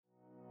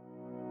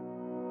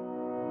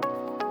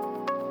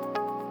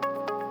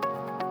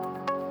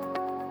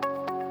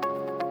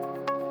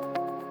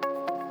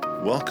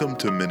Welcome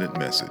to Minute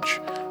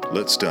Message.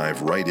 Let's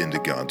dive right into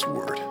God's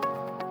Word.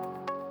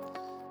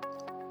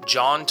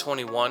 John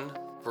 21,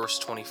 verse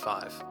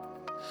 25.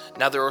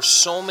 Now there are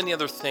so many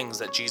other things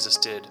that Jesus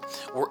did.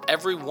 Were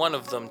every one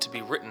of them to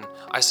be written,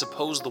 I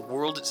suppose the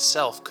world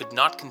itself could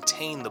not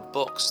contain the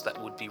books that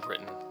would be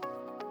written.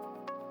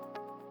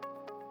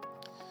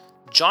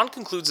 John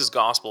concludes his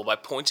gospel by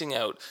pointing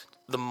out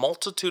the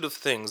multitude of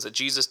things that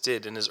Jesus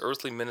did in his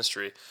earthly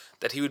ministry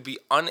that he would be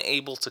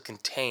unable to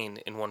contain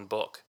in one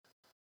book.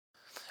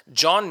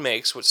 John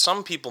makes what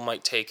some people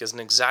might take as an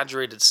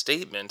exaggerated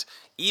statement,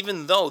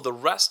 even though the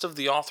rest of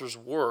the author's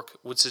work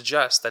would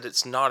suggest that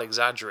it's not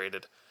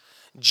exaggerated.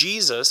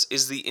 Jesus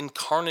is the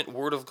incarnate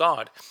Word of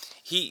God.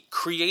 He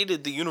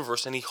created the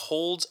universe and he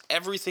holds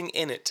everything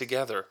in it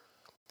together.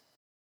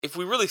 If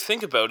we really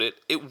think about it,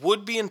 it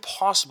would be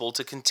impossible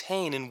to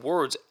contain in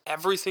words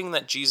everything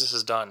that Jesus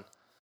has done.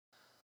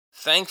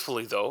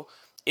 Thankfully, though,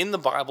 in the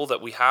Bible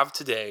that we have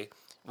today,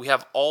 we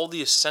have all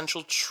the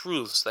essential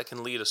truths that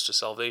can lead us to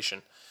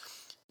salvation.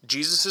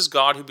 Jesus is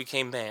God who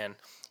became man.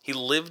 He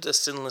lived a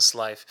sinless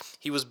life.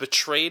 He was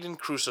betrayed and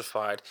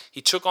crucified.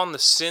 He took on the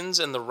sins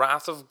and the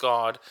wrath of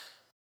God,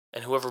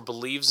 and whoever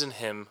believes in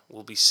him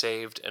will be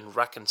saved and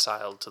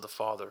reconciled to the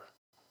Father.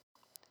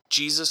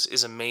 Jesus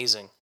is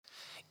amazing.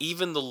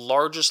 Even the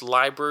largest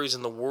libraries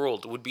in the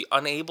world would be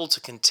unable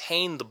to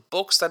contain the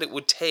books that it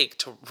would take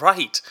to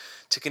write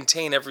to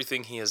contain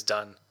everything he has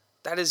done.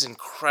 That is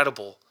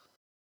incredible.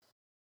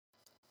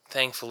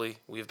 Thankfully,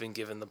 we have been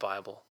given the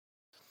Bible.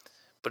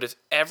 But if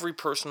every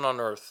person on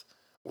earth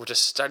were to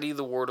study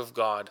the Word of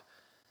God,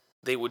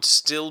 they would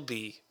still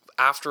be,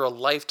 after a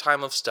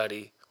lifetime of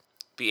study,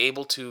 be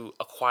able to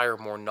acquire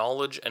more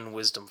knowledge and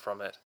wisdom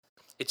from it.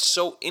 It's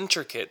so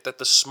intricate that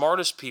the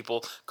smartest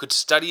people could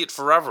study it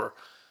forever,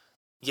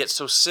 yet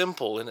so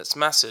simple in its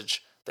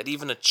message that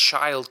even a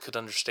child could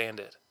understand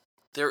it.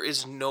 There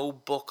is no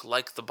book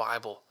like the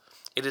Bible.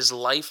 It is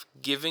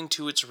life-giving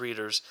to its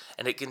readers,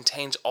 and it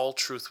contains all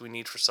truth we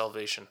need for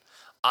salvation.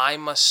 I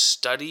must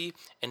study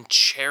and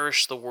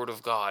cherish the Word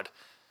of God.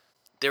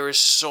 There is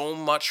so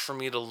much for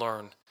me to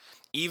learn.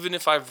 Even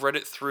if I've read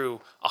it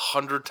through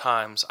 100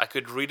 times, I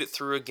could read it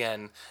through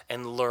again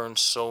and learn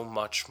so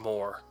much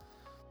more.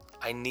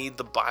 I need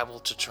the Bible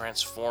to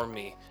transform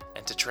me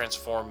and to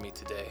transform me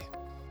today.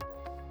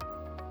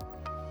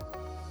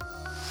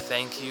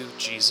 Thank you,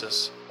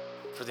 Jesus,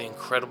 for the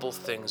incredible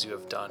things you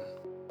have done.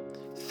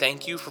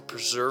 Thank you for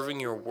preserving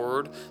your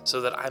word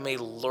so that I may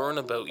learn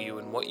about you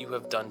and what you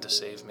have done to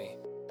save me.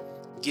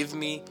 Give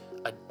me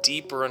a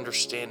deeper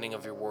understanding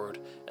of your word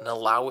and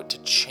allow it to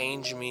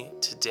change me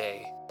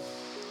today.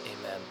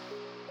 Amen.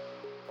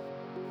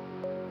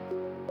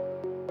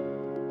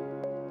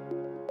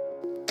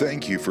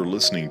 Thank you for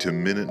listening to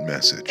Minute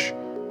Message.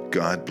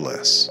 God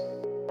bless.